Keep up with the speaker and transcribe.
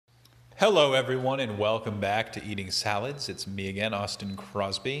Hello, everyone, and welcome back to Eating Salads. It's me again, Austin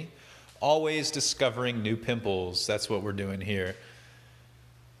Crosby. Always discovering new pimples. That's what we're doing here.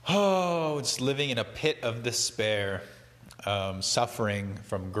 Oh, it's living in a pit of despair, suffering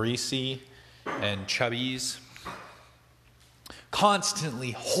from greasy and chubbies,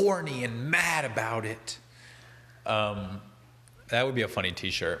 constantly horny and mad about it. That would be a funny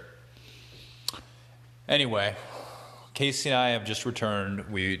t-shirt. Anyway, Casey and I have just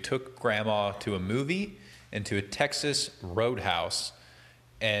returned. We took Grandma to a movie and to a Texas Roadhouse,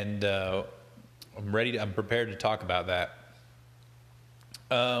 and I'm prepared to talk about that.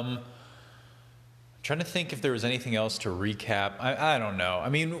 I'm trying to think if there was anything else to recap. I don't know. I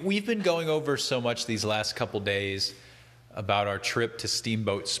mean, we've been going over so much these last couple days about our trip to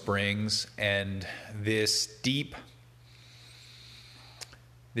Steamboat Springs and this deep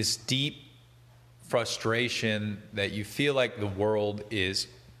frustration that you feel like the world is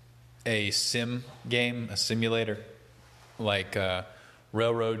a sim game, a simulator, like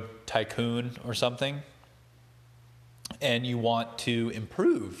Railroad Tycoon or something, and you want to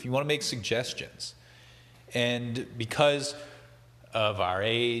improve. You want to make suggestions. And because of our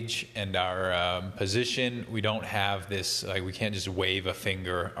age and our position, we don't have this, like, we can't just wave a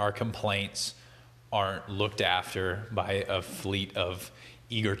finger. Our complaints aren't looked after by a fleet of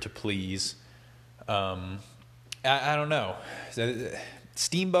eager to please. I don't know.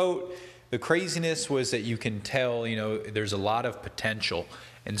 Steamboat, the craziness was that you can tell, there's a lot of potential.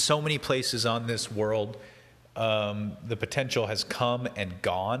 In so many places on this world, the potential has come and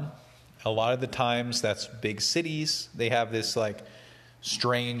gone. A lot of the times that's big cities. They have this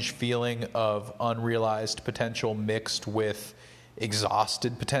strange feeling of unrealized potential mixed with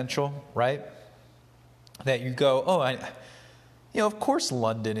exhausted potential, right? That you go, of course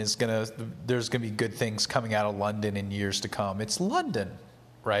there's gonna be good things coming out of London in years to come. It's London,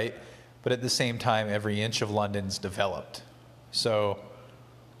 right? But at the same time, every inch of London's developed. So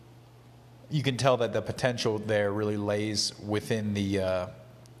you can tell that the potential there really lays within the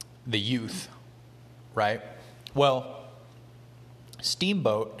youth, right? Well,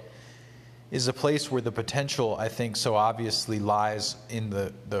 Steamboat is a place where the potential, I think, so obviously lies in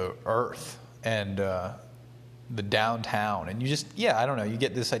the earth and the downtown. And I don't know, you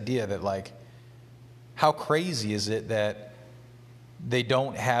get this idea that how crazy is it that they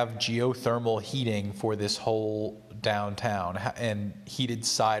don't have geothermal heating for this whole downtown and heated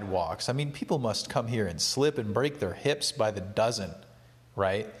sidewalks. I mean, people must come here and slip and break their hips by the dozen,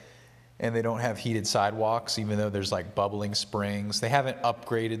 right? And they don't have heated sidewalks, even though there's bubbling springs. They haven't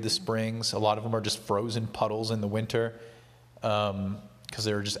upgraded the springs. A lot of them are just frozen puddles in the winter because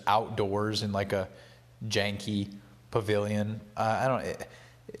they're just outdoors in a janky pavilion.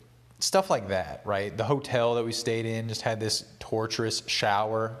 Stuff like that, right? The hotel that we stayed in just had this torturous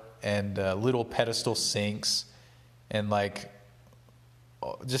shower and little pedestal sinks and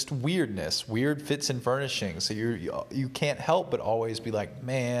just weirdness, weird fits and furnishings. So you can't help but always be like,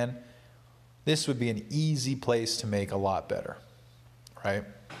 man, this would be an easy place to make a lot better, right?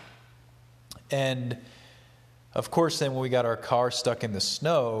 And of course, then when we got our car stuck in the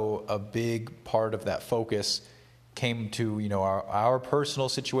snow, a big part of that focus came to, our personal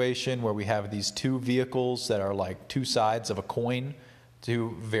situation where we have these two vehicles that are like two sides of a coin,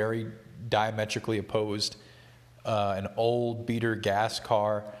 two very diametrically opposed, an old beater gas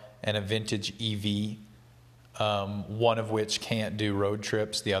car and a vintage EV, one of which can't do road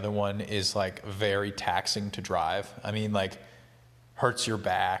trips. The other one is very taxing to drive. I mean, hurts your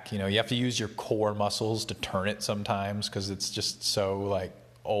back. You have to use your core muscles to turn it sometimes because it's just so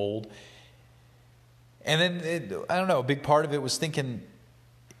old. And then I don't know, a big part of it was thinking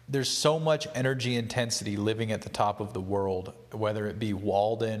there's so much energy intensity living at the top of the world, whether it be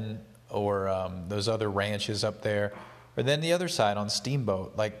Walden or those other ranches up there, or then the other side on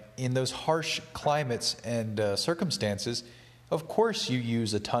Steamboat. In those harsh climates and circumstances, of course you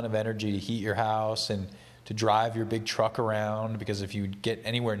use a ton of energy to heat your house and to drive your big truck around, because if you get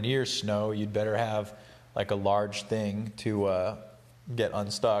anywhere near snow, you'd better have a large thing to get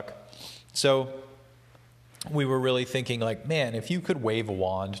unstuck. So we were really thinking man, if you could wave a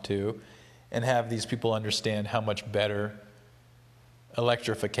wand too and have these people understand how much better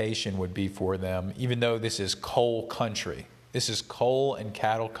electrification would be for them, even though this is coal country. This is coal and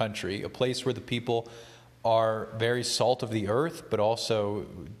cattle country, a place where the people are very salt of the earth, but also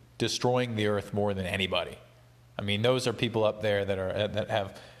destroying the earth more than anybody. I mean, those are people up there that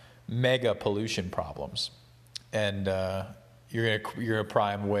have mega pollution problems, and you're gonna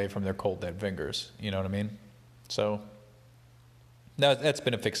pry them away from their cold dead fingers. You know what I mean? So that's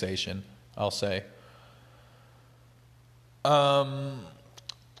been a fixation, I'll say.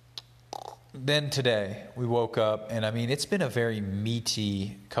 then today we woke up, and I mean, it's been a very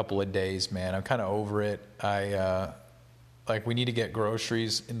meaty couple of days, man. I'm kind of over it. Like, we need to get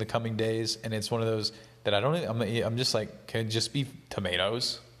groceries in the coming days, and it's one of those that I'm just like, can it just be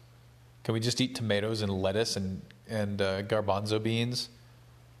tomatoes? Can we just eat tomatoes and lettuce and garbanzo beans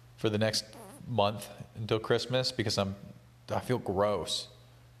for the next month until Christmas? Because I feel gross,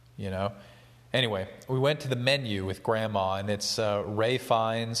 you know? Anyway, we went to the menu with Grandma, and it's Ray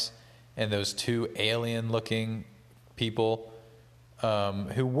Fiennes and those two alien-looking people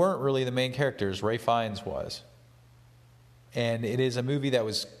who weren't really the main characters. Ray Fiennes was. And it is a movie that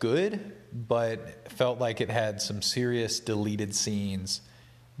was good, but felt like it had some serious deleted scenes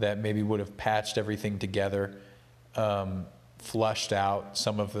that maybe would have patched everything together, flushed out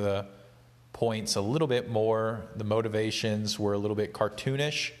some of the points a little bit more. The motivations were a little bit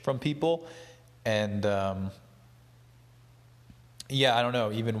cartoonish from people. And, yeah, I don't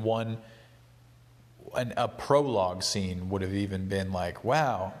know, even a prologue scene would have even been like,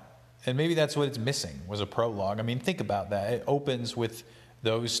 wow. And maybe that's what it's missing, was a prologue. I mean, think about that. It opens with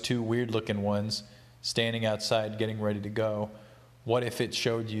those two weird-looking ones standing outside getting ready to go. What if it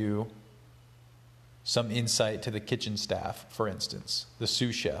showed you some insight to the kitchen staff, for instance, the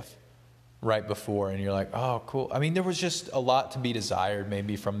sous chef, right before, and you're like, oh, cool. I mean, there was just a lot to be desired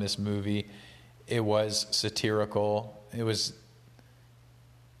maybe from this movie. It was satirical. It was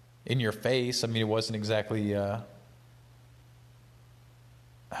in your face. I mean, it wasn't exactly, I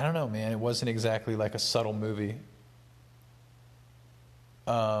don't know, man. It wasn't exactly like a subtle movie.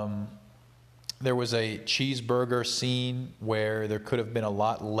 There was a cheeseburger scene where there could have been a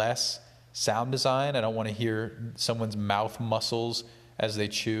lot less sound design. I don't want to hear someone's mouth muscles as they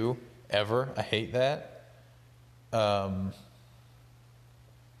chew, ever. I hate that. You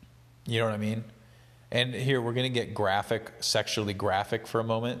know what I mean? And here, we're going to get graphic, sexually graphic for a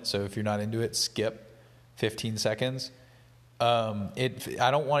moment. So if you're not into it, skip 15 seconds. I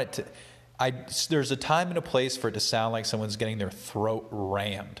don't want it to... There's a time and a place for it to sound like someone's getting their throat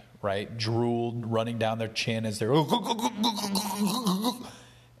rammed, right? Drool running down their chin as they're...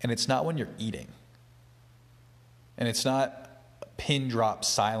 And it's not when you're eating. And it's not a pin drop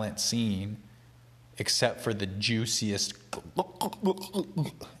silent scene, except for the juiciest...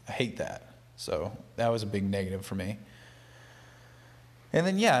 I hate that. So that was a big negative for me. And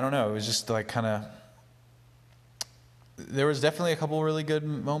then, yeah, I don't know. It was just like kind of... There was definitely a couple really good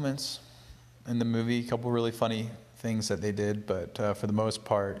moments in the movie, a couple really funny things that they did, but for the most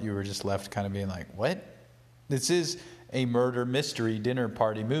part, you were just left kind of being like, what? This is a murder mystery dinner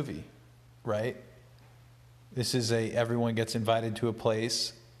party movie, right? This is everyone gets invited to a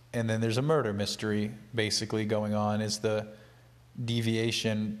place, and then there's a murder mystery basically going on is the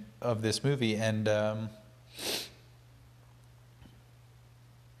deviation of this movie, and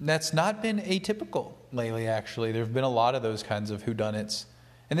that's not been atypical lately, actually. There have been a lot of those kinds of whodunits.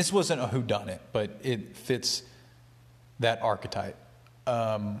 And this wasn't a whodunit, but it fits that archetype.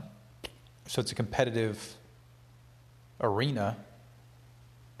 So it's a competitive arena.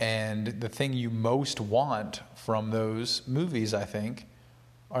 And the thing you most want from those movies, I think,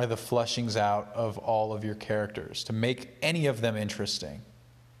 are the flushings out of all of your characters to make any of them interesting.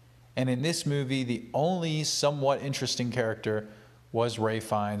 And in this movie, the only somewhat interesting character was Ray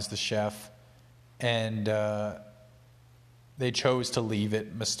Fiennes, the chef, and they chose to leave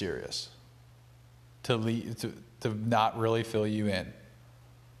it mysterious, to not really fill you in,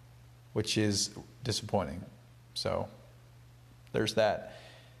 which is disappointing. So there's that.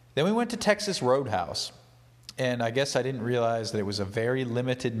 Then we went to Texas Roadhouse, and I guess I didn't realize that it was a very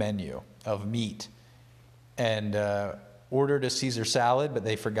limited menu of meat, and ordered a Caesar salad, but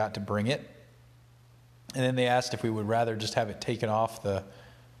they forgot to bring it. And then they asked if we would rather just have it taken off the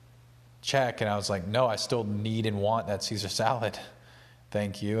check, and I was like, no, I still need and want that Caesar salad.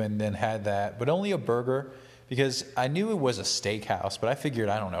 Thank you. And then had that, but only a burger, because I knew it was a steakhouse, but I figured,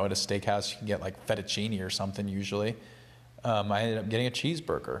 I don't know, at a steakhouse you can get like fettuccine or something usually. I ended up getting a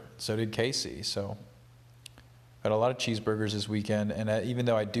cheeseburger. So did Casey. So I had a lot of cheeseburgers this weekend, and even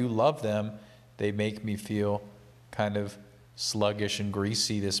though I do love them, they make me feel kind of sluggish and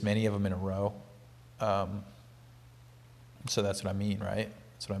greasy, this many of them in a row. So that's what I mean, right?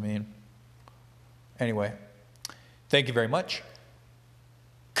 That's what I mean. Anyway, thank you very much.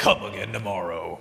 Come again tomorrow.